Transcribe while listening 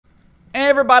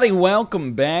Everybody,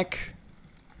 welcome back.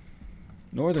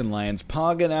 Northern Lions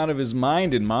pogging out of his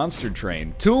mind in Monster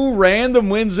Train. 2 random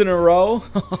wins in a row.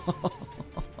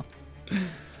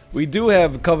 We do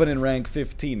have Covenant rank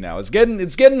 15 now. It's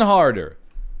getting harder.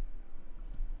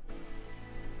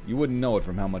 You wouldn't know it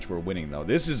from how much we're winning though.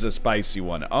 This is a spicy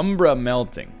one. Umbra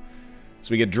melting.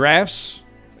 So we get drafts.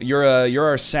 You're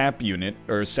our sap unit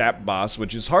or sap boss,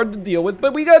 which is hard to deal with,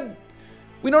 but we don't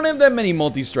have that many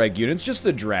multi-strike units, just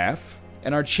the draft.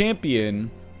 And our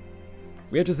champion,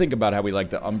 we have to think about how we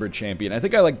like the Umbra champion. I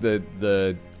think I like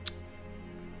the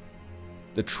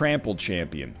trample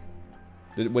champion.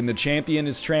 When the champion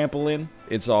is trampling,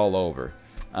 it's all over.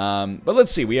 But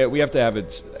let's see, we have to have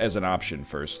it as an option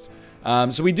first.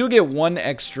 So we do get 1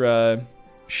 extra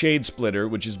Shade Splitter,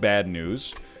 which is bad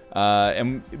news.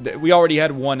 And we already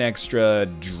had 1 extra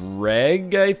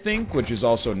Dreg, I think, which is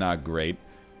also not great.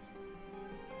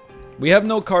 We have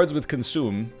no cards with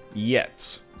Consume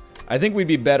yet. I think we'd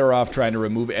be better off trying to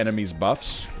remove enemies'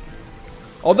 buffs.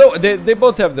 Although, they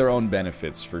both have their own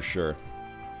benefits, for sure.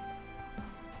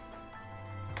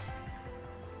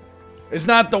 It's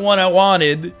not the one I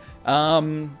wanted.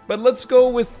 But let's go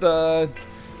with,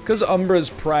 because Umbra's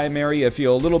primary, I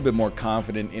feel a little bit more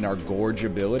confident in our Gorge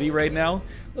ability right now.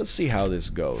 Let's see how this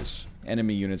goes.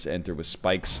 Enemy units enter with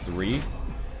Spikes 3.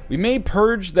 We may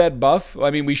purge that buff. I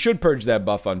mean, we should purge that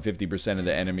buff on 50% of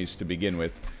the enemies to begin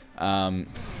with.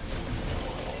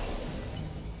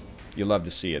 You'll love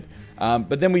to see it.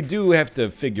 But then we do have to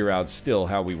figure out still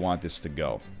how we want this to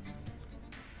go.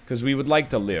 Because we would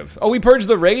like to live. Oh, we purged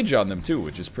the rage on them too,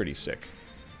 which is pretty sick.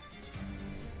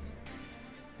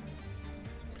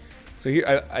 So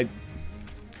here,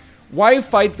 why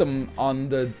fight them on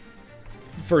the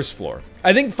first floor?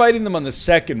 I think fighting them on the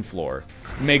second floor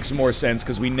makes more sense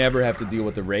because we never have to deal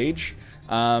with the rage.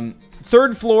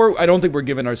 Third floor, I don't think we're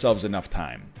giving ourselves enough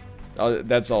time.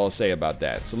 That's all I'll say about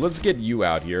that. So let's get you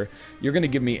out here. You're going to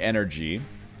give me energy.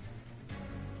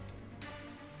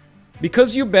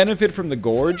 Because you benefit from the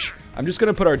Gorge, I'm just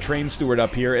going to put our Train Steward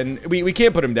up here. And we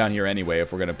can't put him down here anyway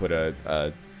if we're going to put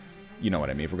a you know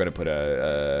what I mean, if we're going to put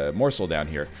a Morsel down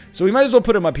here. So we might as well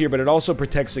put him up here, but it also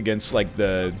protects against, like,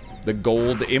 the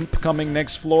gold imp coming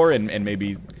next floor and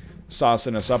maybe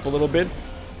saucing us up a little bit.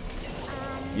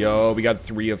 Yo, we got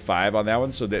 3 of 5 on that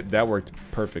one, so that worked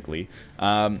perfectly.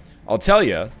 I'll tell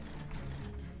you.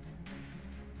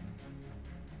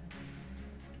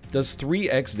 Does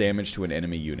 3x damage to an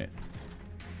enemy unit.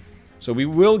 So we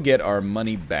will get our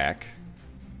money back.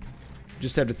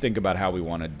 Just have to think about how we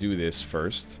want to do this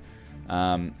first.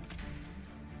 Well,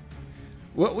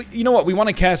 you know what? We want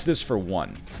to cast this for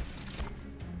 1.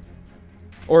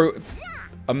 Or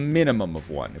a minimum of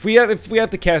 1. If we have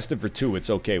to cast it for 2, it's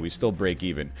okay. We still break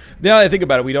even. Now that I think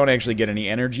about it, we don't actually get any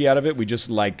energy out of it. We just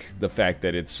like the fact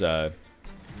that it's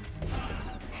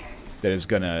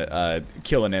gonna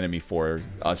kill an enemy for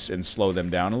us and slow them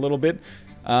down a little bit.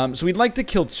 So we'd like to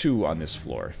kill 2 on this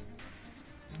floor.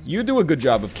 You do a good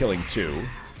job of killing 2.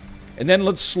 And then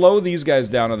let's slow these guys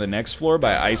down on the next floor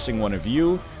by icing 1 of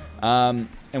you. And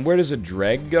where does a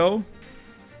Dreg go?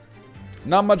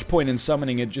 Not much point in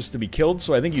summoning it just to be killed,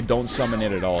 so I think you don't summon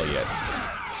it at all yet.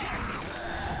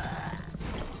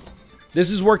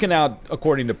 This is working out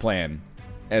according to plan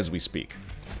as we speak.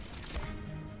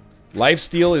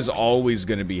 Lifesteal is always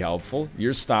going to be helpful.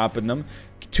 You're stopping them.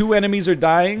 2 enemies are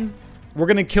dying. We're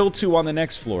going to kill 2 on the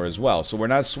next floor as well, so we're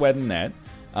not sweating that.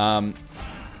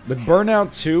 With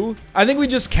Burnout 2, I think we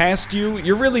just cast you.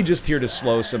 You're really just here to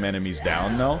slow some enemies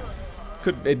down, though.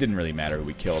 It didn't really matter who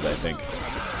we killed, I think.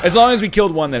 As long as we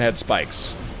killed one that had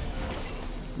spikes.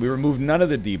 We removed none of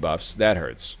the debuffs. That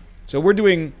hurts. So we're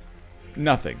doing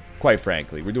nothing, quite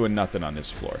frankly. We're doing nothing on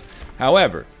this floor.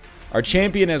 However, our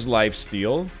champion has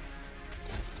lifesteal.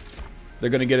 They're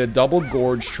going to get a double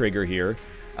Gorge trigger here.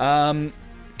 Can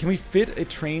we fit a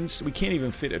train? We can't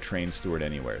even fit a Train Steward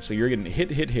anywhere. So you're going to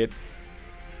hit.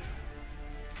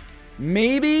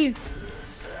 Maybe?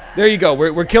 There you go.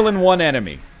 We're killing 1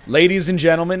 enemy. Ladies and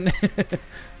gentlemen,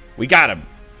 we got him.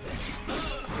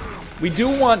 We do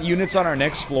want units on our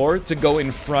next floor to go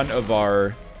in front of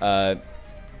our, or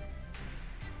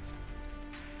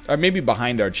maybe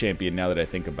behind our champion now that I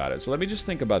think about it. So let me just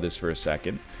think about this for a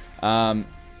second.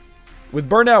 With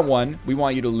Burnout 1, we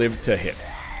want you to live to hit.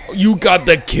 You got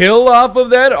the kill off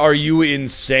of that? Are you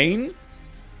insane?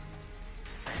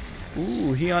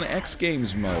 Ooh, he on X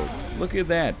Games mode. Look at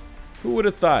that. Who would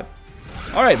have thought?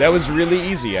 Alright, that was really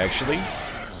easy, actually.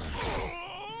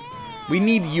 We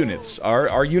need units.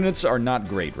 Our units are not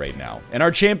great right now. And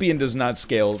our champion does not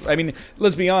scale. I mean,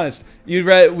 let's be honest.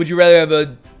 Would you rather have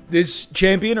a this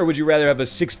champion, or would you rather have a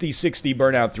 60-60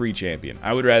 Burnout 3 champion?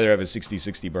 I would rather have a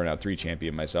 60-60 Burnout 3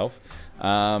 champion myself.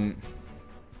 So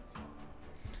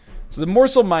the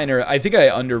Morsel Miner, I think I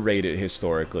underrate it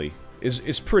historically.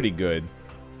 Is pretty good.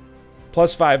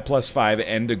 +5/+5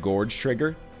 and a Gorge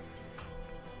trigger.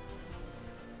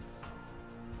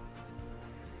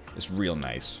 It's real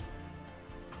nice.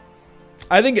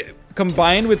 I think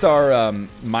combined with our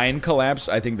Mine Collapse,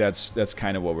 I think that's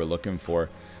kind of what we're looking for.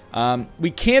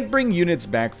 We can't bring units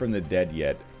back from the dead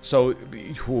yet, so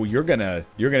you're gonna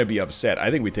be upset.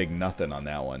 I think we take nothing on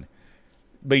that one.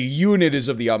 The unit is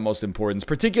of the utmost importance,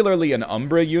 particularly an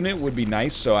Umbra unit would be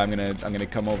nice. So I'm gonna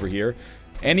come over here.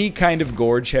 Any kind of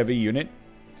Gorge heavy unit.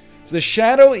 So the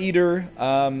Shadow Eater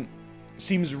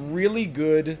seems really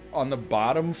good on the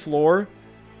bottom floor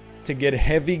to get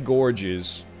heavy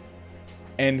Gorges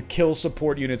and kill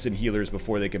support units and healers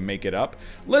before they can make it up.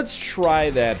 Let's try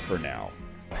that for now.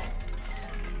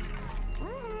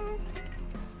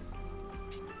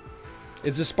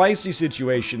 It's a spicy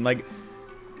situation. Like,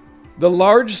 the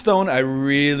large stone I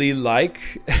really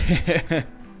like.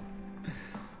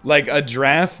 Like, a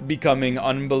draft becoming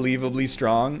unbelievably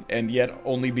strong and yet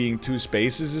only being 2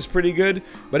 spaces is pretty good.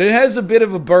 But it has a bit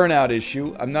of a burnout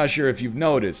issue. I'm not sure if you've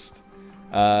noticed.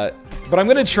 But I'm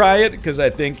going to try it because I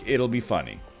think it'll be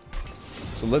funny.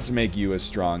 So let's make you as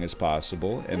strong as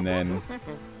possible. And then...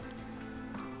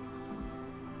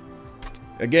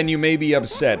 Again, you may be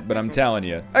upset, but I'm telling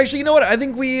you. Actually, you know what? I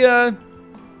think we have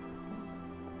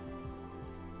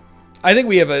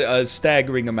a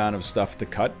staggering amount of stuff to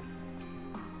cut.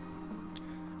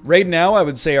 Right now, I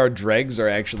would say our dregs are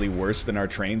actually worse than our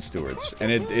train stewards.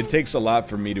 And it takes a lot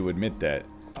for me to admit that.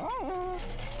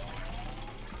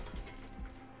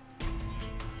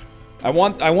 I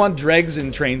want dregs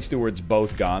and train stewards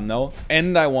both gone, though.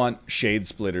 And I want shade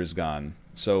splitters gone.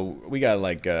 So, we got,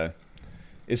 like,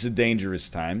 it's a dangerous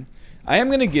time. I am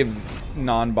going to give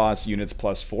non-boss units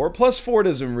 +4. +4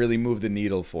 doesn't really move the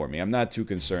needle for me. I'm not too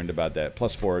concerned about that.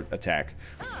 +4 attack.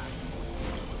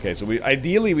 Okay, so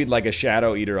ideally we'd like a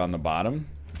Shadow Eater on the bottom.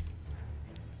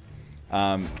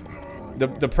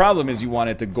 The problem is you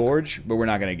want it to Gorge, but we're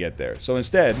not going to get there. So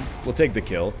instead, we'll take the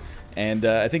kill. And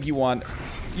I think you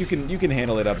can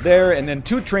handle it up there. And then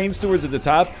 2 train stewards at the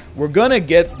top. We're going to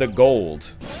get the gold.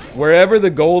 Wherever the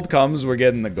gold comes, we're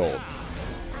getting the gold.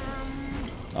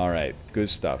 Alright, good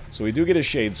stuff. So we do get a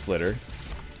Shade Splitter.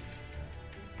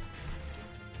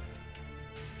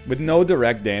 With no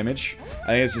direct damage.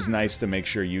 I think this is nice to make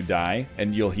sure you die,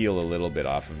 and you'll heal a little bit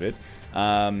off of it.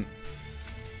 I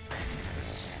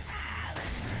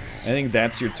think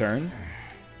that's your turn.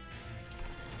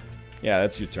 Yeah,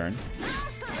 that's your turn.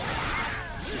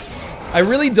 I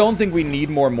really don't think we need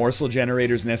more morsel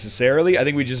generators necessarily. I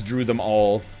think we just drew them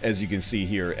all, as you can see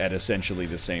here, at essentially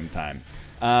the same time.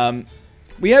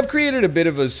 We have created a bit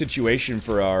of a situation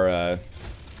for our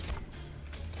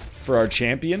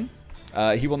champion.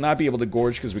 He will not be able to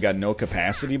Gorge because we got no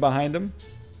capacity behind him.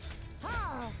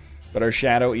 But our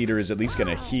Shadow Eater is at least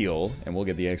going to heal, and we'll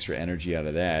get the extra energy out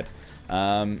of that.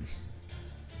 I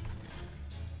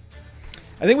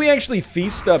think we actually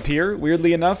feast up here,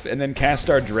 weirdly enough, and then cast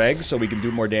our dregs so we can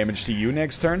do more damage to you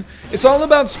next turn. It's all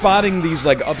about spotting these,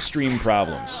 like, upstream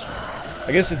problems.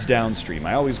 I guess it's downstream.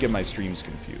 I always get my streams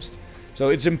confused. So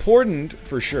it's important,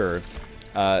 for sure,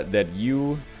 that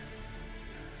you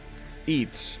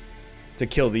eat to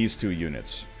kill these 2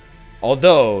 units.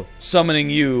 Although, summoning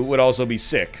you would also be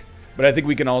sick. But I think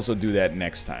we can also do that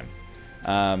next time.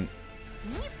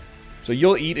 So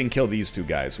you'll eat and kill these 2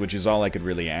 guys, which is all I could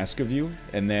really ask of you.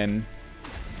 And then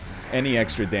any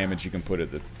extra damage you can put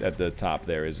at the top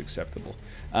there is acceptable.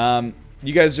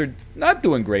 You guys are not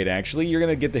doing great, actually. You're going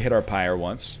to get to hit our pyre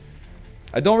once.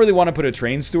 I don't really want to put a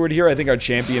train steward here. I think our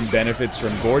champion benefits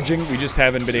from gorging. We just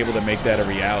haven't been able to make that a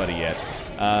reality yet.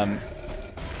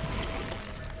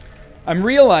 I'm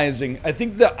realizing, I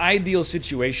think the ideal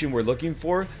situation we're looking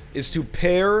for is to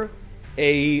pair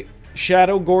a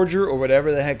Shadow Gorger, or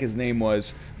whatever the heck his name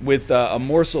was, with a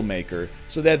Morsel Maker,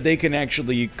 so that they can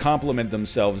actually complement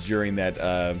themselves during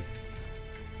that,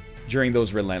 during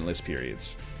those relentless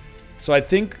periods. So I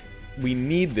think we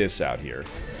need this out here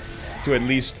to at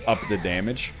least up the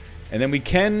damage. And then we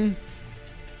can...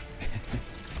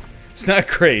 It's not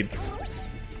great.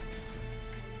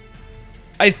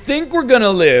 I think we're gonna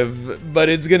live, but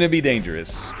it's gonna be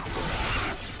dangerous.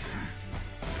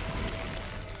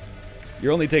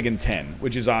 You're only taking 10,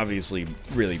 which is obviously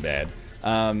really bad.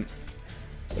 But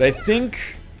I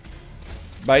think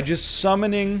by just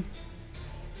summoning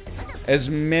as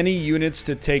many units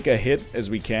to take a hit as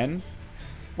we can...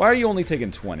 Why are you only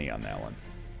taking 20 on that one?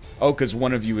 Oh, because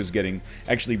one of you is getting...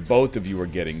 Actually, both of you are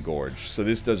getting gorged. So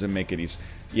this doesn't make any...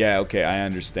 Yeah, okay, I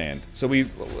understand. So we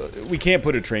can't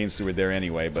put a train steward there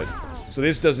anyway, but... So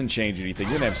this doesn't change anything.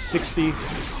 You're going to have 60.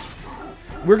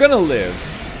 We're going to live.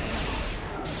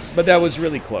 But that was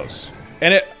really close.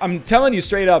 And I'm telling you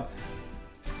straight up,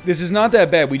 this is not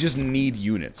that bad. We just need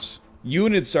units.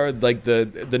 Units are like the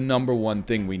 #1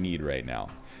 thing we need right now.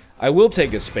 I will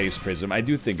take a Space Prism. I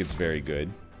do think it's very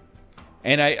good.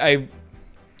 And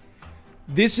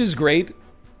this is great,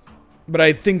 but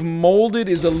I think Molded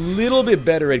is a little bit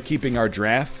better at keeping our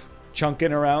draft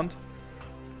chunking around.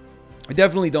 I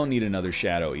definitely don't need another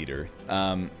Shadow Eater.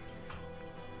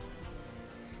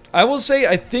 I will say,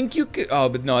 I think you could... Oh,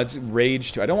 but no, it's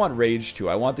Rage 2. I don't want Rage 2.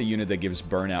 I want the unit that gives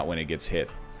Burnout when it gets hit.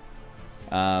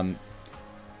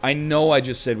 I know I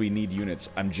just said we need units.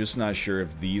 I'm just not sure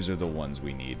if these are the ones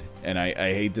we need. And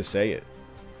I hate to say it.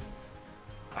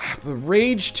 But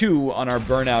Rage 2 on our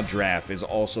Burnout draft is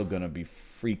also gonna be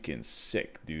freaking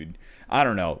sick, dude. I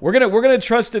don't know. We're gonna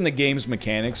trust in the game's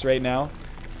mechanics right now.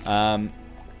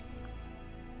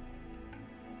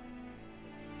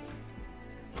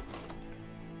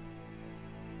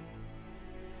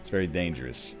 It's very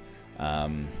dangerous.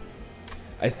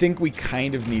 I think we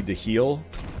kind of need to heal.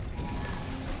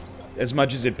 As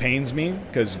much as it pains me,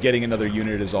 because getting another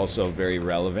unit is also very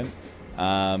relevant.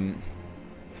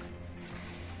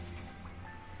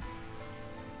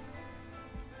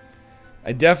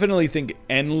 I definitely think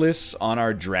Endless on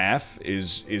our draft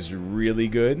is really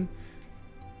good.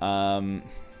 I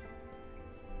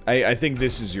think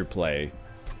this is your play.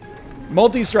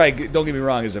 Multi-strike, don't get me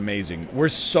wrong, is amazing. We're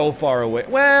so far away.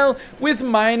 Well, with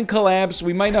Mind Collapse,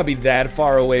 we might not be that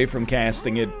far away from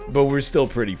casting it, but we're still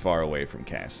pretty far away from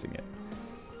casting it.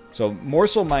 So,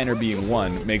 Morsel Miner being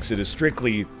 1 makes it a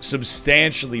strictly,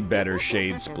 substantially better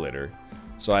Shade Splitter.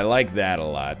 So I like that a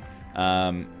lot.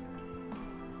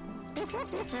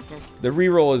 The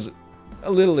reroll is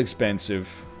a little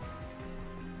expensive.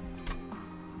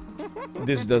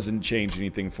 This doesn't change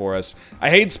anything for us. I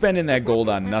hate spending that gold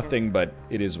on nothing, but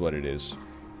it is what it is.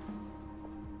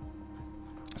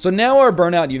 So now our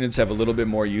Burnout units have a little bit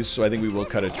more use, so I think we will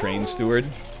cut a Train Steward.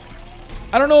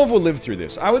 I don't know if we'll live through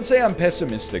this. I would say I'm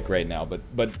pessimistic right now,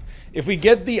 but if we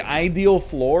get the ideal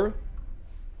floor,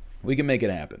 we can make it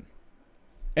happen.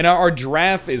 And our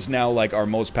draft is now like our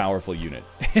most powerful unit.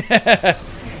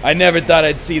 I never thought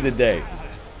I'd see the day.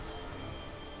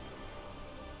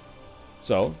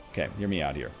 So, okay, hear me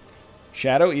out here.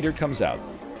 Shadow Eater comes out.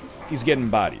 He's getting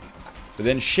bodied. But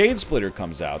then Shade Splitter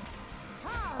comes out.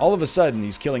 All of a sudden,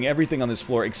 he's killing everything on this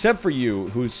floor except for you,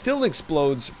 who still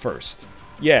explodes first.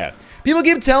 Yeah. People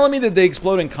keep telling me that they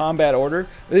explode in combat order.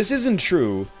 This isn't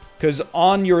true, because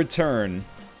on your turn...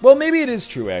 Well, maybe it is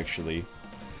true, actually.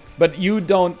 But you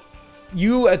don't...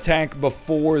 You attack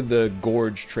before the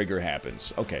Gorge trigger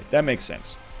happens. Okay, that makes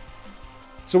sense.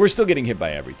 So we're still getting hit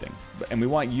by everything. And we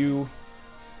want you...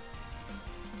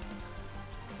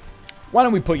 Why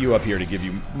don't we put you up here to give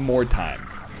you more time?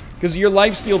 Because your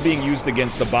lifesteal being used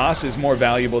against the boss is more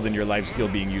valuable than your lifesteal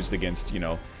being used against, you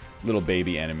know, little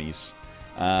baby enemies.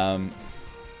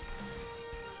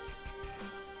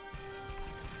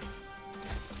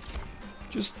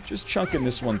 Just chunking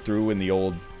this one through in the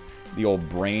old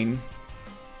brain.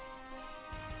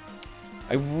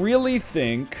 I really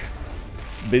think,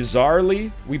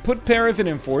 bizarrely, we put Paraffin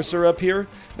Enforcer up here,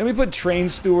 then we put Train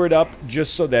Steward up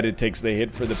just so that it takes the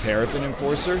hit for the Paraffin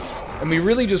Enforcer, and we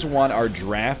really just want our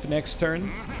draft next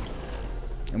turn,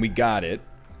 and we got it.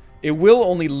 It will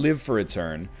only live for a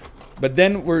turn, but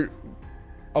then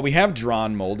we have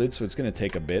Drawn Molded, so it's gonna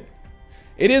take a bit.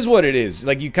 It is what it is.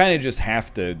 Like, you kind of just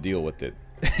have to deal with it.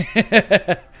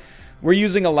 We're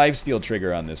using a lifesteal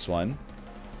trigger on this one.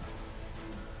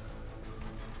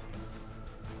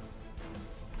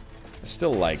 I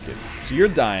still like it. So you're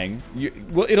dying.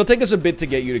 Well, it'll take us a bit to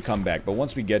get you to come back, but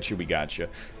once we get you, we got you.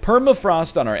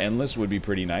 Permafrost on our Endless would be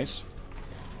pretty nice.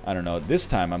 I don't know. This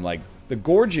time, I'm like, the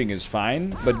gorging is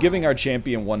fine, but giving our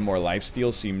champion one more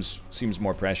lifesteal seems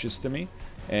more precious to me.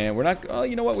 And we're not... Oh,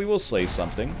 you know what? We will slay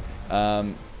something.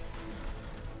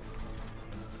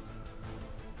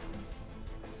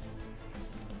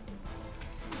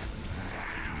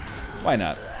 Why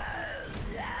not?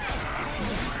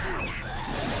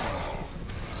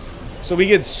 So we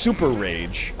get Super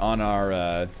Rage on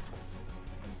our,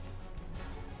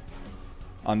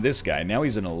 on this guy. Now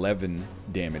he's an 11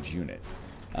 damage unit.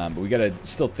 But we gotta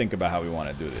still think about how we want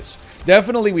to do this.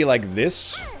 Definitely we like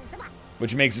this,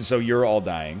 which makes it so you're all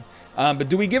dying. But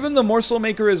do we give him the Morsel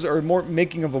Maker or more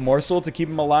making of a morsel to keep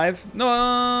him alive?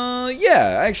 No,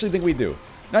 yeah, I actually think we do.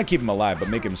 Not keep him alive, but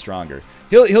make him stronger.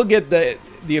 He'll get the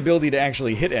ability to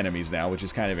actually hit enemies now, which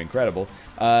is kind of incredible.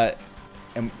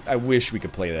 And I wish we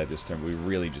could play that this turn, but we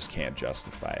really just can't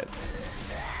justify it.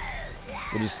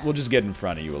 We'll just get in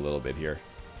front of you a little bit here.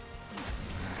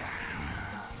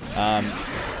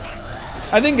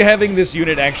 I think having this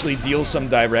unit actually deal some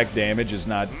direct damage is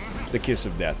not the kiss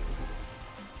of death.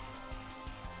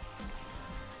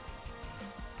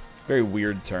 Very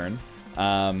weird turn.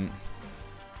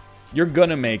 You're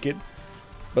gonna make it,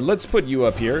 but let's put you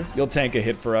up here. You'll tank a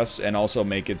hit for us and also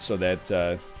make it so that...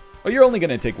 oh, you're only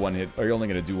gonna take one hit, or you're only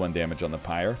gonna do 1 damage on the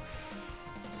pyre.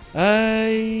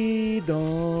 I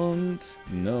don't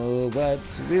know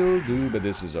what we'll do, but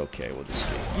this is okay. We'll just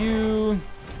get you.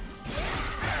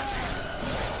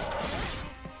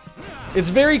 It's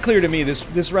very clear to me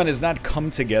this run has not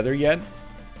come together yet,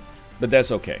 but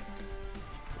that's okay.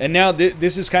 And now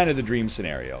this is kind of the dream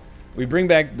scenario. We bring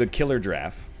back the killer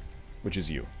draft, which is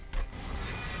you.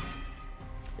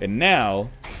 And now,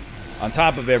 on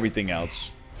top of everything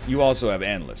else, you also have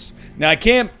Endless. Now, I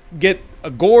can't get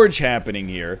a Gorge happening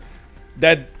here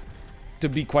that, to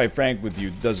be quite frank with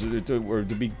you, doesn't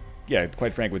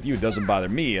bother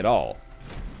me at all.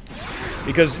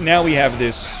 Because now we have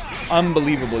this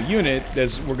unbelievable unit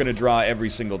that we're going to draw every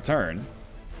single turn.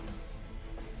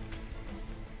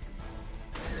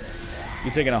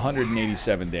 You're taking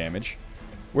 187 damage.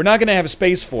 We're not going to have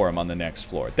space for him on the next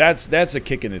floor. That's a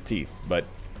kick in the teeth, but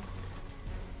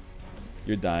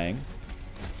you're dying.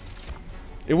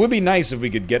 It would be nice if we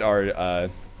could get our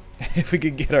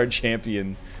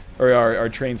champion or our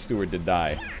train steward to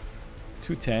die.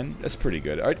 210. That's pretty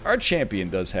good. Our champion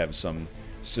does have some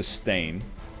sustain.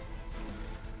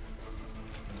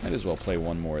 Might as well play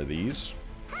one more of these.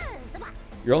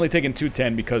 You're only taking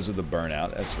 210 because of the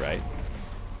burnout. That's right.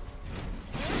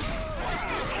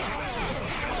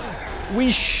 We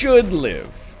should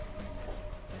live.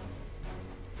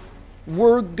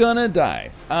 We're gonna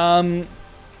die.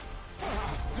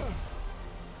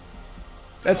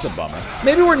 That's a bummer.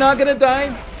 Maybe we're not gonna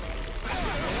die.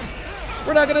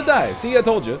 We're not gonna die. See, I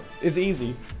told you. It's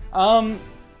easy.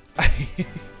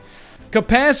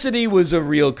 Capacity was a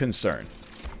real concern.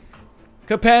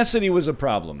 Capacity was a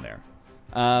problem there.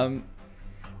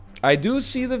 I do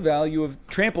see the value of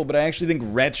Trample, but I actually think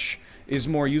Wretch is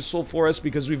more useful for us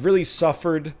because we've really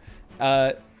suffered.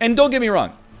 And don't get me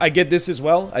wrong, I get this as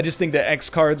well. I just think the X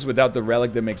cards without the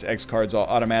relic that makes X cards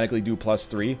automatically do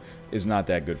 +3 is not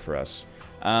that good for us.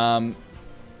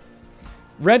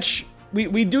 Wretch,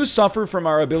 we do suffer from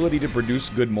our ability to produce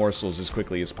good morsels as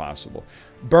quickly as possible.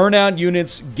 Burnout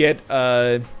units get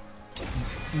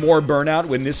more burnout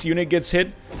when this unit gets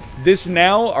hit. This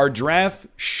now, our draft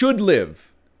should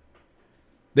live.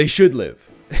 They should live.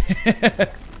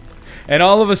 And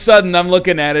all of a sudden, I'm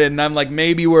looking at it and I'm like,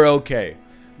 maybe we're okay.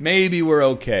 Maybe we're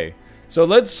okay. So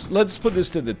let's put this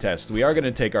to the test. We are going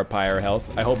to take our pyre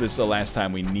health. I hope this is the last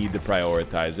time we need to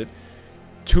prioritize it.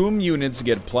 Tomb units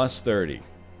get +30.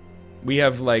 We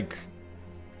have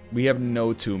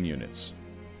no tomb units,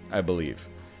 I believe.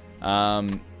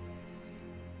 In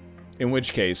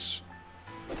which case,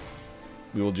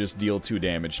 we will just deal 2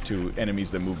 damage to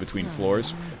enemies that move between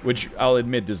floors, which I'll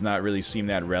admit does not really seem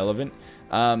that relevant.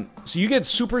 So you get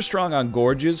super strong on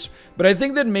Gorges, but I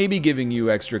think that maybe giving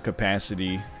you extra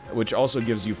capacity, which also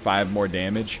gives you 5 more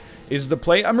damage, is the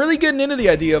play. I'm really getting into the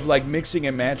idea of like mixing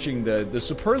and matching the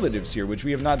superlatives here, which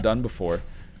we have not done before.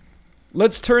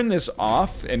 Let's turn this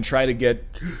off and try to get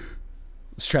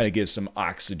some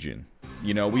oxygen.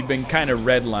 You know, we've been kind of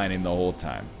redlining the whole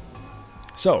time.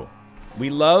 So, we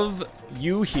love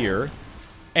you here,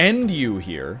 and you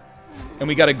here, and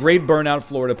we got a great burnout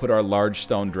floor to put our large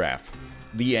stone draft.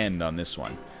 The end on this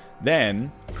one.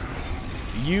 Then,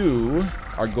 you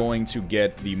are going to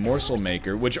get the Morsel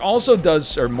Maker, which also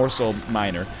does, or Morsel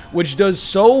Miner, which does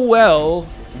so well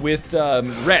with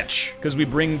Wretch, because we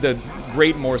bring the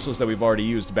great morsels that we've already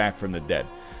used back from the dead.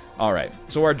 Alright,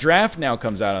 so our draft now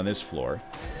comes out on this floor,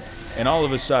 and all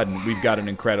of a sudden, we've got an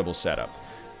incredible setup.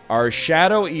 Our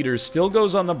Shadow Eater still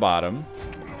goes on the bottom.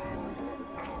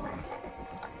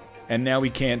 And now we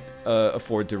can't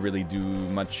afford to really do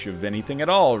much of anything at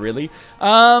all, really.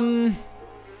 I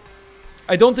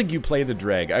don't think you play the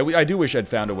Dreg. I do wish I'd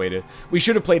found a way to... We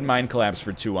should have played Mind Collapse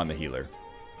for 2 on the healer.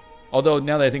 Although,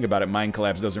 now that I think about it, Mind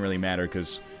Collapse doesn't really matter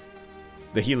because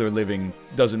the healer living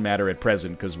doesn't matter at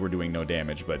present because we're doing no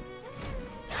damage, but...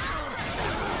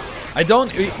 I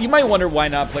don't... You might wonder why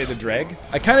not play the Dreg.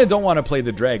 I kind of don't want to play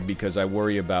the Dreg because I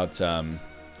worry about...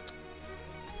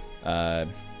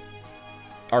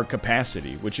 our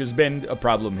capacity, which has been a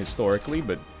problem historically,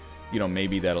 but you know,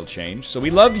 maybe that'll change. So we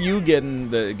love you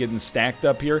getting stacked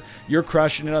up here. You're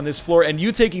crushing it on this floor, and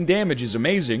you taking damage is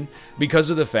amazing because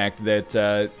of the fact that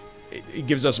it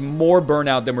gives us more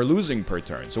burnout than we're losing per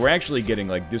turn. So we're actually getting,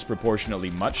 like, disproportionately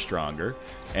much stronger.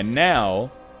 And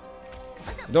now,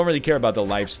 I don't really care about the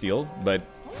lifesteal, but,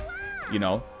 you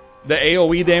know, the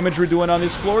AoE damage we're doing on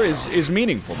this floor is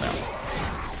meaningful now.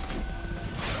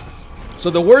 So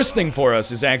the worst thing for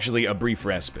us is actually a brief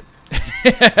respite.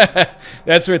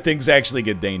 That's where things actually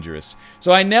get dangerous.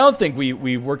 So I now think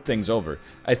we work things over.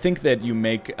 I think that you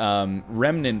make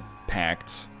Remnant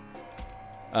Pact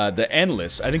the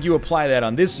Endless. I think you apply that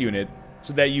on this unit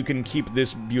so that you can keep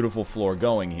this beautiful floor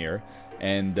going here.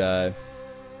 And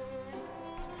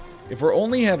if we're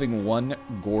only having one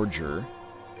Gorger,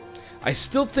 I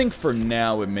still think for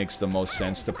now it makes the most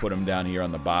sense to put him down here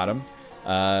on the bottom.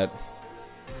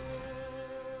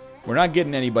 We're not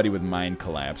getting anybody with Mind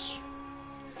Collapse.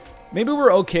 Maybe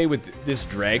we're okay with this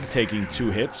drag taking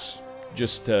 2 hits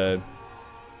just to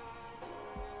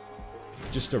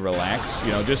relax,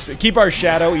 you know, just to keep our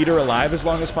Shadow Eater alive as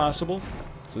long as possible.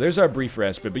 So there's our brief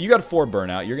respite, but you got 4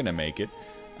 burnout, you're gonna make it.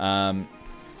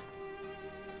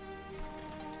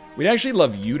 We'd actually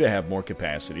love you to have more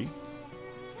capacity.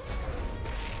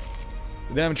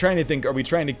 But then I'm trying to think, are we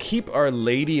trying to keep our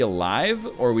lady alive,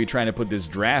 or are we trying to put this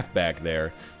draft back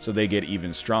there so they get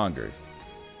even stronger?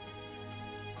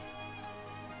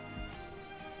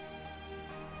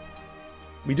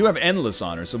 We do have Endless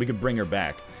on her, so we could bring her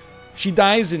back. She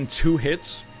dies in 2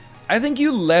 hits. I think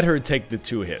you let her take the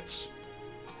 2 hits.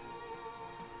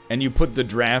 And you put the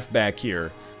draft back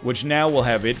here, which now will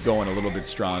have it going a little bit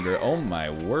stronger. Oh my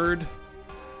word.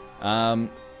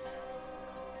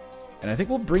 And I think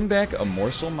we'll bring back a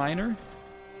Morsel Miner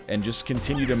and just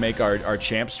continue to make our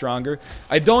champ stronger.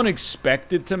 I don't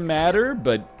expect it to matter,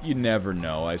 but you never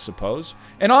know, I suppose.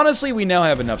 And honestly, we now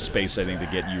have enough space, I think, to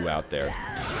get you out there.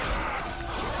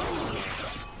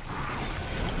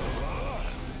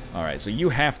 Alright, so you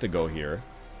have to go here.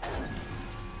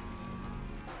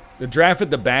 The draft at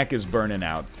the back is burning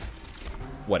out.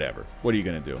 Whatever. What are you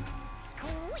going to do?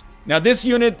 Now, this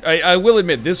unit, I will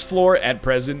admit, this floor at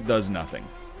present does nothing.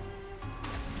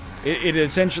 It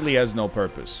essentially has no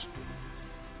purpose.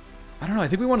 I don't know, I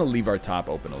think we want to leave our top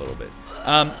open a little bit.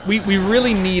 We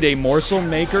really need a morsel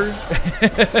maker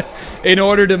in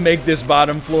order to make this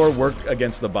bottom floor work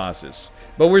against the bosses.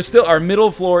 But we're still, our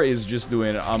middle floor is just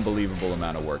doing an unbelievable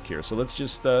amount of work here. So let's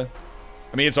just, I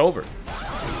mean, it's over.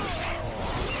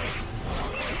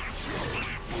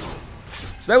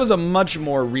 So that was a much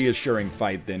more reassuring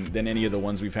fight than any of the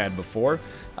ones we've had before.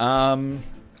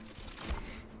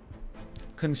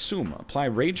 Consume. Apply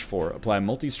Rage 4, apply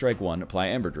Multi-Strike 1, apply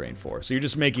Ember Drain 4. So you're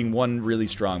just making one really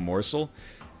strong morsel.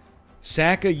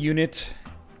 Sack a unit.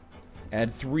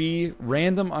 Add 3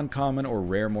 random, uncommon, or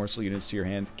rare morsel units to your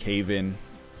hand. Cave in.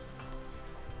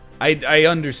 I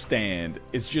understand.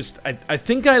 It's just, I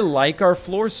think I like our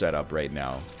floor setup right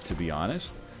now, to be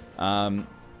honest. I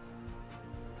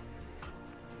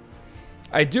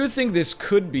do think this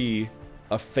could be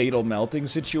a fatal melting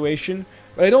situation,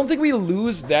 but I don't think we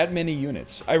lose that many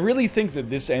units. I really think that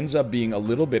this ends up being a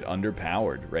little bit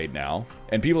underpowered right now,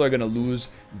 and people are going to lose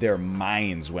their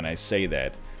minds when I say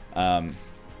that.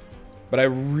 But I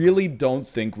really don't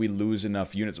think we lose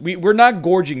enough units. We're not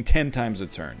gorging 10 times a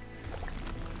turn.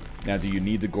 Now, do you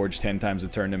need to gorge 10 times a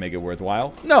turn to make it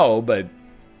worthwhile? No, but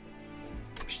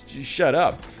shut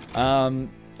up.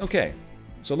 Okay,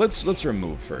 so let's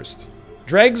remove first.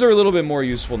 Dregs are a little bit more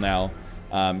useful now.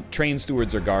 Train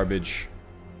stewards are garbage.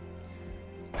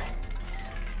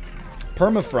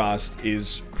 Permafrost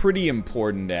is pretty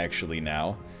important actually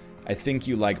now. I think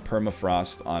you like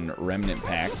Permafrost on Remnant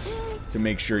Pact to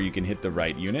make sure you can hit the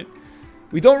right unit.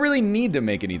 We don't really need to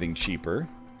make anything cheaper.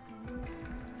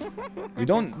 We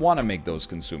don't want to make those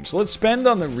consume. So let's spend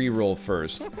on the reroll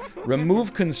first.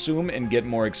 Remove consume and get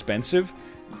more expensive.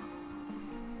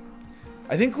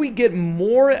 I think we get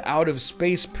more out of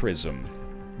Space Prism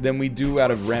than we do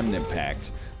out of Remnant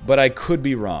Pact, but I could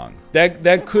be wrong.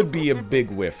 That could be a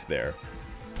big whiff there.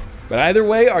 But either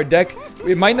way, our deck,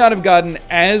 it might not have gotten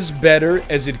as better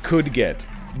as it could get,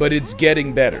 but it's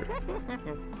getting better.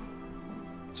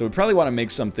 So we probably want to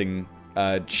make something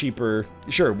cheaper.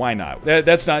 Sure, why not?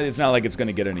 It's not like it's going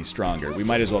to get any stronger. We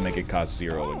might as well make it cost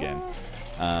 0 again.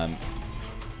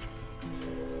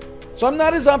 So I'm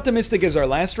not as optimistic as our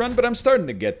last run, but I'm starting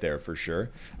to get there for sure.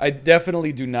 I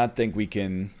definitely do not think we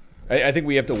can... I think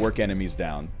we have to work enemies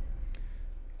down.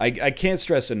 I can't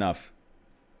stress enough.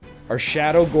 Our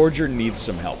Shadow Gorger needs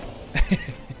some help.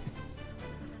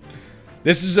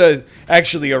 This is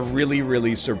actually a really,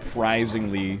 really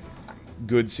surprisingly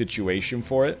good situation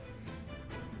for it.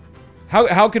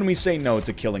 How can we say no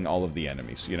to killing all of the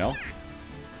enemies, you know?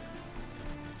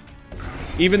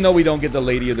 Even though we don't get the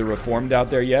Lady of the Reformed out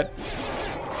there yet,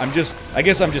 I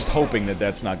guess I'm just hoping that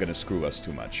that's not going to screw us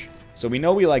too much. So we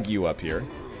know we like you up here.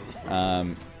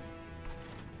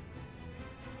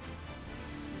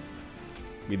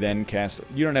 We then cast...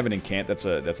 You don't have an incant. That's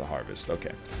a harvest.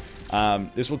 Okay.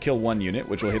 This will kill 1 unit,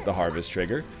 which will hit the harvest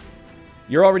trigger.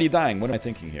 You're already dying. What am I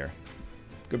thinking here?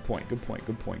 Good point. Good point.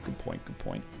 Good point. Good point. Good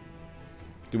point.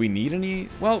 Do we need any...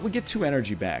 Well, we get 2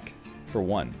 energy back for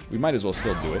 1. We might as well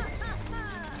still do it.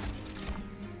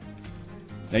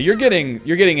 Now you're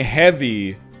getting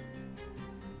heavy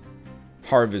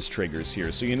harvest triggers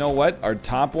here. So you know what? Our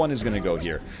top one is going to go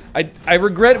here. I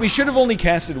regret we should have only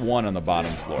casted 1 on the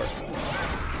bottom floor.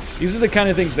 These are the kind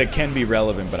of things that can be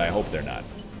relevant, but I hope they're not.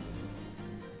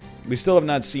 We still have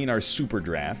not seen our super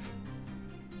draft.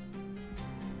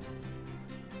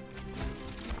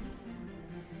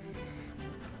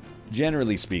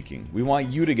 Generally speaking, we want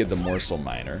you to get the Morsel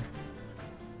Miner.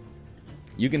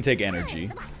 You can take energy.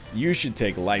 You should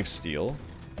take lifesteal.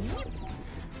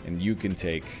 And you can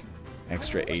take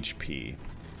extra HP.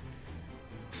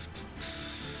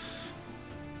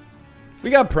 We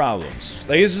got problems.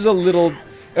 Like, this is a little...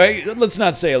 let's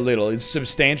not say a little. It's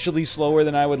substantially slower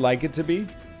than I would like it to be.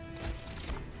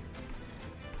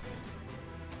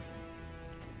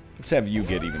 Let's have you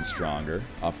get even stronger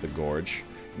off the Gorge.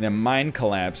 And then Mind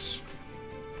Collapse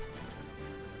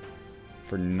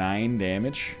for 9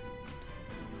 damage.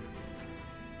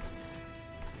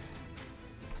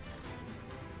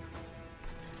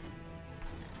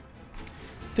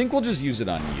 I think we'll just use it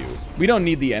on you. We don't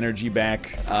need the energy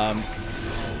back.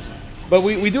 But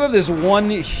we do have this one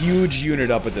huge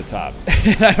unit up at the top.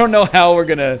 I don't know how we're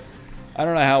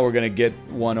gonna get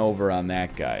one over on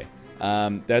that guy.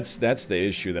 That's the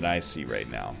issue that I see right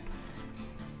now.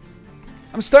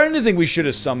 I'm starting to think we should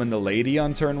have summoned the lady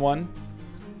on turn 1.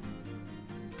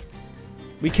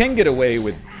 We can get away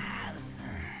with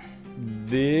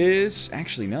this.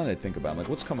 Actually, now that I think about it, like,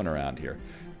 what's coming around here?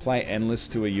 Apply Endless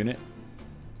to a unit.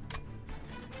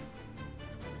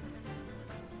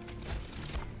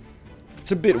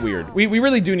 It's a bit weird. We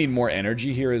really do need more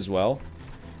energy here as well.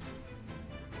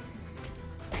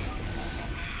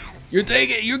 You're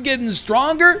getting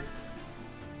stronger?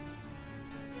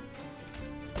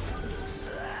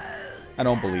 I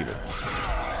don't believe it.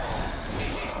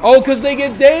 Oh, because they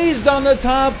get dazed on the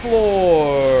top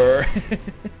floor.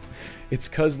 It's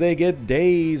because they get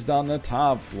dazed on the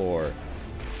top floor.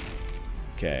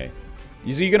 Okay.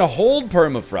 So you're going to hold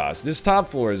Permafrost. This top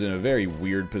floor is in a very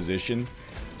weird position.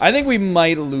 I think we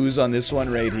might lose on this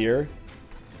one right here.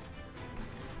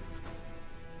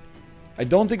 I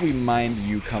don't think we mind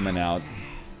you coming out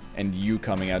and you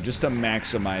coming out just to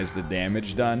maximize the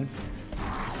damage done.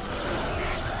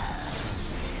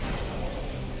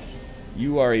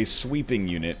 You are a sweeping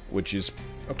unit, which is...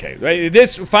 Okay, right,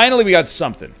 finally we got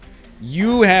something.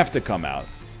 You have to come out.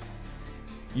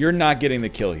 You're not getting the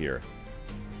kill here.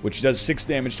 Which does 6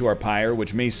 damage to our pyre,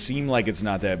 which may seem like it's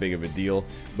not that big of a deal,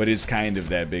 but is kind of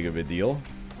that big of a deal.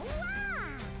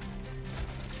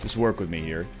 Just work with me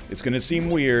here. It's gonna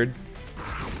seem weird.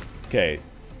 Okay.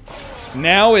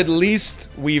 Now at least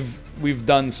we've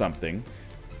done something.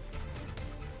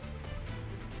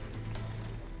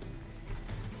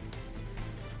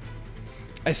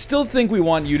 I still think we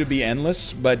want you to be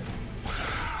endless, but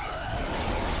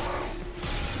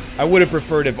I would have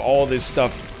preferred if all this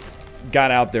stuff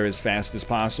got out there as fast as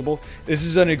possible. This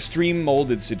is an extreme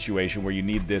molded situation where you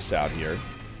need this out here.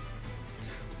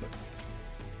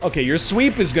 Okay, your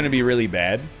sweep is going to be really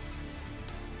bad,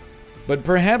 but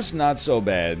perhaps not so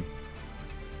bad.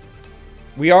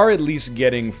 We are at least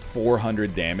getting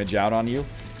 400 damage out on you,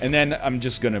 and then I'm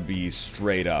just going to be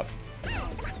straight up.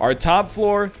 Our top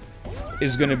floor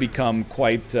is going to become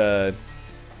quite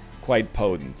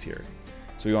potent here.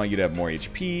 So we want you to have more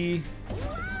HP.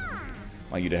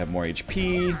 Want you to have more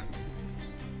HP.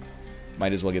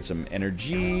 Might as well get some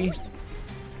energy.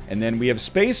 And then we have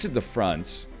space at the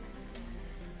front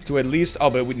to at least... Oh,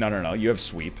 but no. You have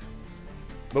sweep.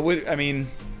 But I mean...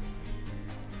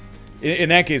 In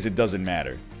that case, it doesn't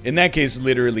matter. In that case,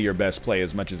 literally your best play,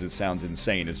 as much as it sounds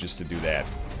insane, is just to do that.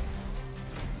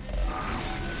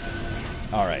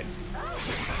 Alright.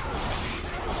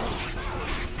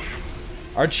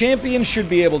 Our champion should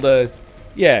be able to...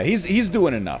 Yeah, he's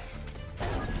doing enough.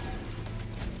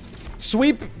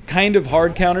 Sweep kind of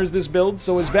hard counters this build,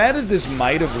 so as bad as this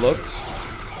might have looked,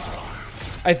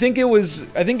 I think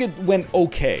it went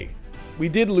okay. We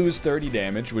did lose 30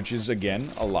 damage, which is, again,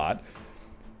 a lot.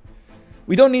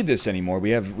 We don't need this anymore.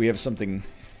 We have something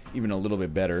even a little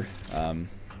bit better.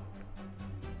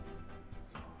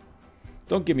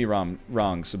 Don't get me wrong.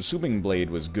 Subsuming Blade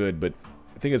was good, but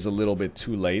I think it's a little bit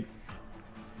too late.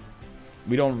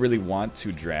 We don't really want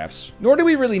 2 drafts. Nor do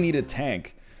we really need a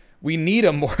tank. We need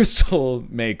a Morsel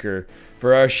Maker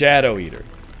for our Shadow Eater.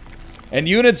 And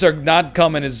units are not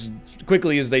coming as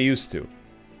quickly as they used to.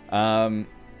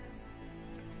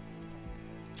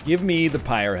 Give me the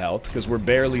Pyre health, because we're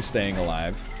barely staying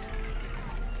alive.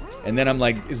 And then I'm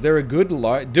like, is there a good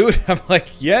dude, I'm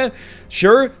like, yeah,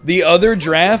 sure. The other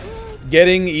draft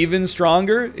getting even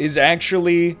stronger is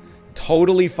actually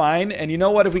totally fine. And you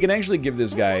know what? If we can actually give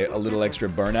this guy a little extra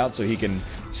burnout so he can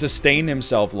sustain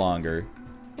himself longer,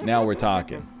 now we're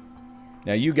talking.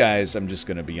 Now you guys, I'm just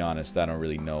gonna be honest, I don't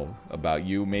really know about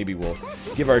you. Maybe we'll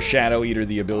give our Shadow Eater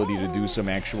the ability to do some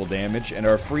actual damage. And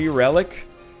our free relic,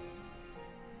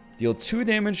 deal 2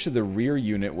 damage to the rear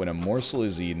unit when a morsel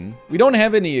is eaten. We don't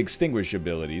have any extinguish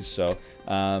abilities, so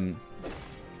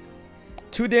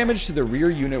 2 damage to the rear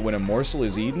unit when a morsel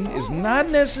is eaten is not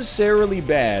necessarily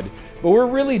bad, but we're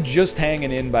really just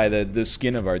hanging in by the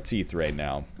skin of our teeth right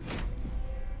now.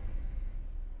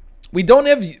 We don't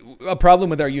have a problem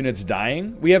with our units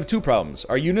dying. We have 2 problems.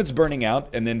 Our units burning out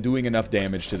and then doing enough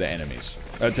damage to the enemies.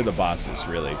 To the bosses,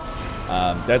 really.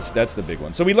 That's the big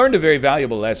one. So we learned a very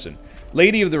valuable lesson.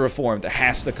 Lady of the Reformed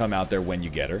has to come out there when you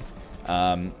get her.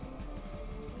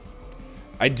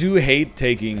 I do hate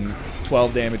taking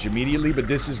 12 damage immediately, but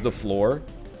this is the floor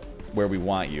where we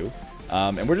want you.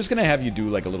 And we're just gonna have you do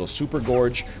like a little super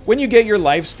gorge. When you get your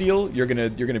lifesteal, you're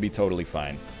gonna be totally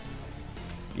fine.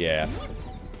 Yeah.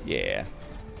 Yeah.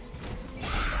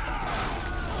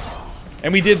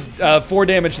 And we did 4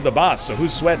 damage to the boss, so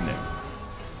who's sweating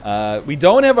it? We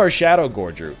don't have our Shadow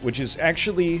Gorger, which is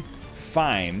actually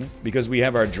fine, because we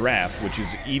have our draft, which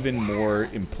is even more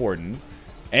important,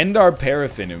 and our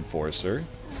Paraffin Enforcer,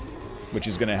 which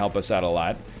is going to help us out a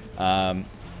lot.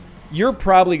 You're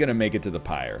probably going to make it to the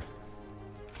Pyre.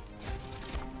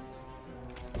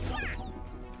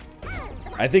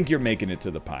 I think you're making it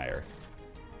to the Pyre.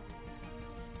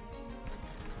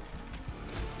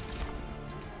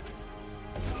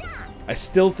 I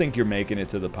still think you're making it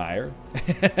to the Pyre.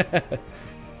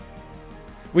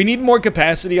 We need more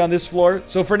capacity on this floor,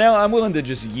 so for now I'm willing to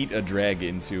just yeet a drag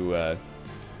into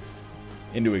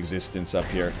existence up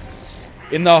here,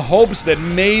 in the hopes that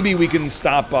maybe we can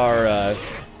stop our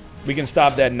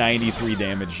that 93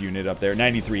 damage unit up there,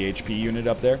 93 HP unit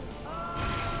up there.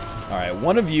 All right,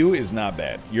 one of you is not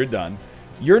bad. You're done.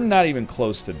 You're not even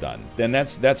close to done. Then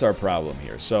that's our problem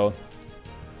here. So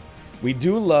we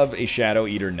do love a Shadow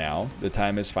Eater now. The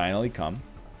time has finally come.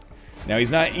 Now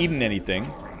he's not eating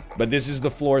anything. But this is the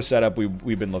floor setup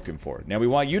we've been looking for. Now we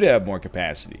want you to have more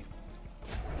capacity.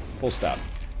 Full stop.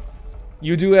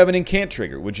 You do have an incant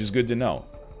trigger, which is good to know.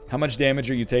 How much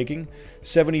damage are you taking?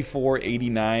 74,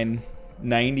 89,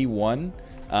 91.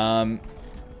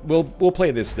 We'll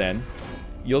play this then.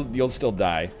 You'll still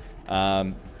die.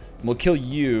 We'll kill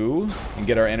you and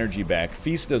get our energy back.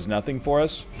 Feast does nothing for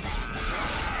us.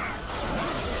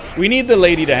 We need the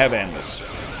lady to have endless.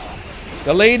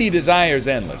 The lady desires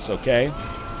endless, okay?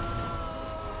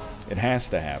 It has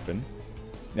to happen.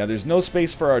 Now, there's no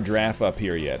space for our draft up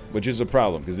here yet, which is a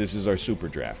problem, because this is our super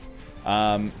draft.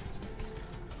 But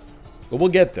we'll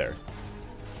get there.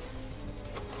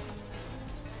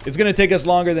 It's going to take us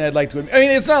longer than I'd like to admit. I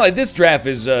mean, it's not like this draft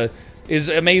is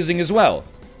amazing as well.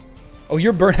 Oh,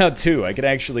 you're burnout too. I could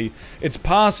actually... It's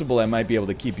possible I might be able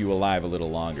to keep you alive a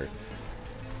little longer.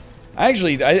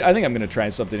 Actually, I think I'm going to try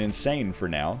something insane for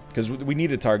now, because we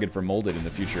need a target for Molded in the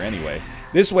future anyway.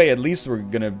 This way, at least we're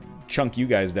going to chunk you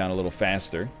guys down a little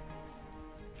faster.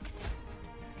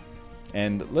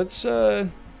 And let's, I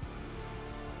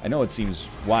know it seems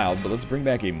wild, but let's bring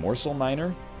back a Morsel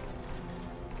Miner.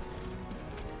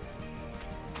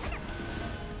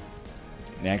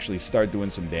 And actually start doing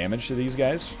some damage to these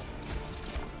guys.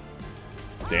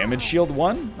 Damage shield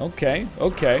 1? Okay,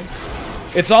 okay.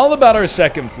 It's all about our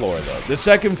second floor, though. The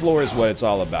second floor is what it's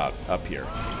all about up here.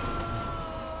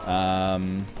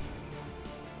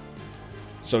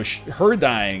 So her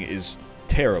dying is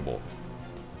terrible.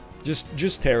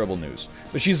 Just terrible news.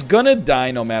 But she's gonna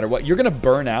die no matter what. You're gonna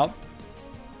burn out?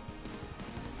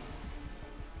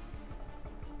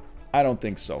 I don't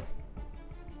think so.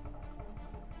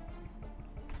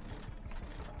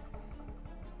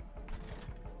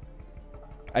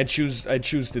 I choose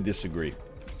to disagree.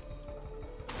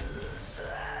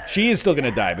 She is still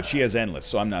gonna die, but she has endless,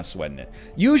 so I'm not sweating it.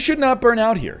 You should not burn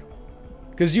out here,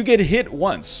 because you get hit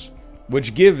once,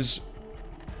 which gives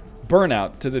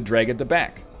burnout to the drag at the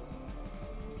back.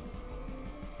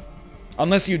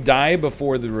 Unless you die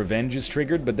before the revenge is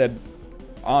triggered, but that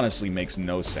honestly makes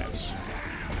no sense.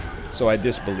 So I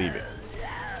disbelieve it.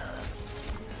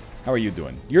 How are you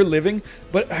doing? You're living,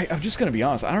 but I'm just gonna be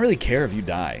honest, I don't really care if you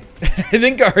die. I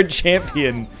think our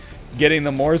champion getting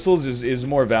the morsels is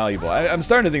more valuable. I'm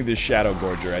starting to think this Shadow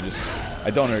Gorger, I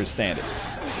don't understand it.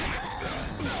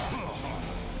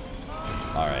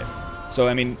 Alright. So,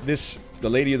 I mean, the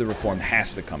Lady of the Reformed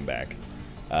has to come back.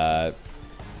 I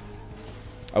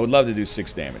would love to do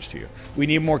 6 damage to you. We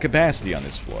need more capacity on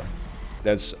this floor.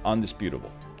 That's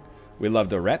undisputable. We love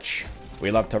the wretch.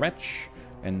 We love to wretch.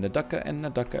 And the ducka, and the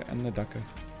ducka, and the ducka.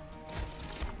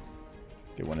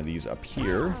 Get one of these up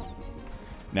here.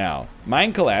 Now,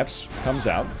 Mind Collapse comes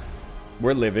out.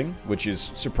 We're living, which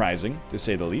is surprising, to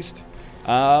say the least.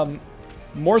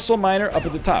 Morsel Miner up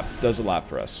at the top does a lot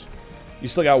for us. You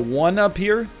still got 1 up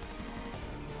here.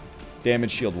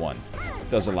 Damage shield 1.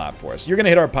 Does a lot for us. You're going to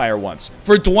hit our pyre once.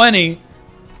 For 20!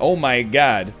 Oh my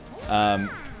god.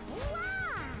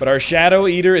 But our Shadow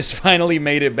Eater has finally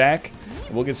made it back.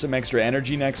 We'll get some extra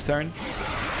energy next turn.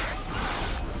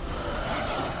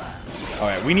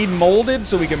 Alright, we need molded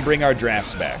so we can bring our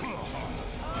drafts back.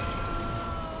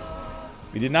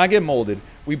 We did not get molded.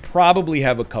 We probably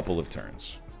have a couple of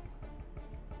turns.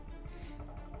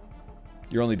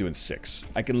 You're only doing 6.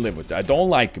 I can live with that. I don't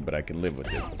like it, but I can live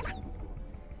with it.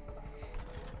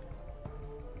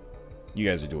 You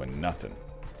guys are doing nothing.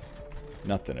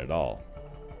 Nothing at all.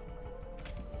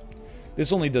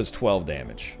 This only does 12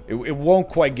 damage. It won't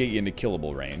quite get you into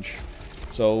killable range.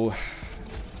 So,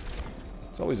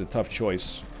 it's always a tough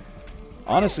choice.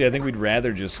 Honestly, I think we'd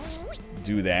rather just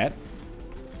do that.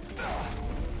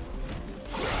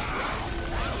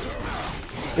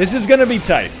 This is gonna be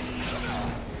tight.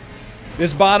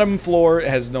 This bottom floor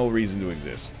has no reason to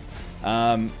exist.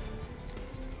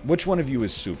 Which one of you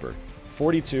is super?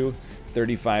 42,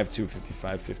 35, 2,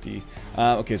 55, 50.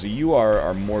 Okay, so you are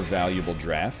our more valuable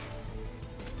draft.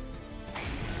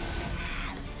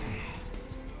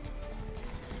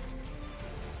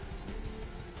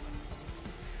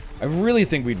 I really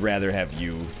think we'd rather have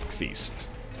you feast.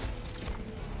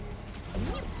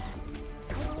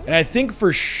 And I think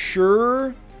for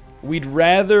sure we'd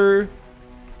rather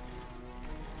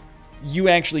you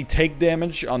actually take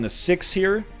damage on the 6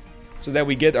 here so that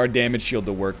we get our damage shield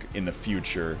to work in the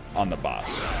future on the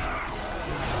boss.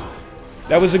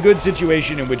 That was a good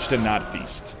situation in which to not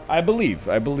feast. I believe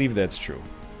that's true.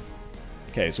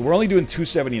 Okay, so we're only doing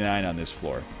 279 on this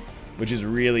floor, which is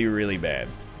really, really bad.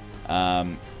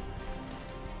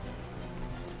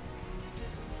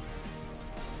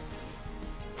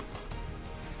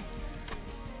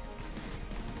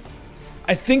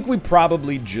 I think we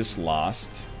probably just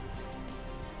lost.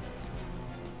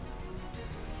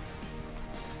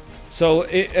 So,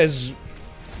 as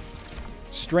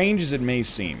strange as it may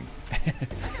seem,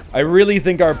 I really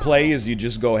think our play is you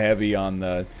just go heavy on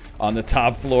the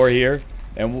top floor here,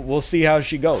 and we'll see how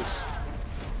she goes.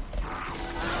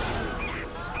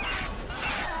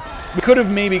 We could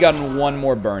have maybe gotten 1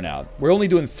 more burnout. We're only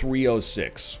doing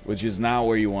 306, which is not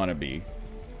where you want to be.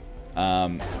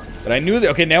 But I knew that.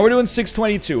 Okay, now we're doing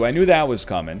 622. I knew that was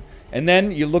coming. And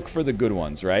then you look for the good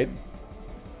ones, right?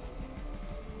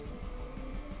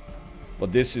 Well,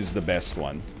 this is the best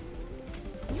one.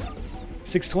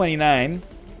 629.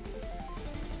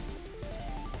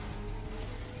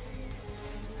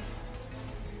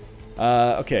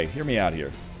 Okay, hear me out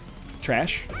here.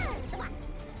 Trash.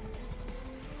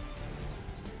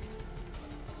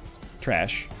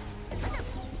 Trash.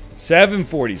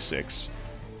 746.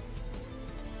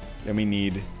 Then we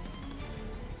need...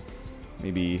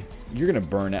 maybe... you're gonna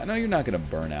burn out. No, you're not gonna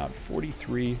burn out.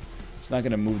 43. It's not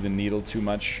gonna move the needle too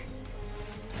much.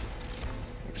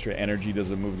 Extra energy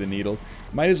doesn't move the needle.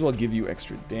 Might as well give you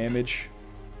extra damage.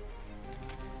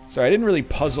 Sorry, I didn't really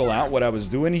puzzle out what I was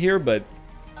doing here, but...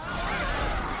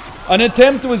 an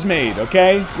attempt was made,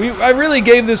 okay? I really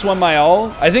gave this one my all.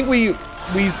 I think we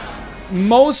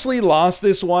mostly lost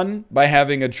this one by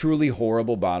having a truly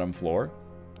horrible bottom floor.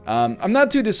 I'm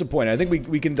not too disappointed. I think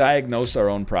we can diagnose our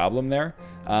own problem there.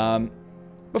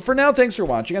 But for now, thanks for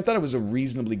watching. I thought it was a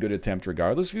reasonably good attempt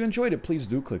regardless. If you enjoyed it, please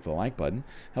do click the like button.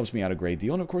 Helps me out a great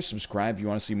deal. And of course, subscribe if you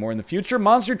want to see more in the future.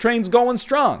 Monster Train's going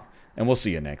strong. And we'll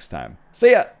see you next time.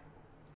 See ya!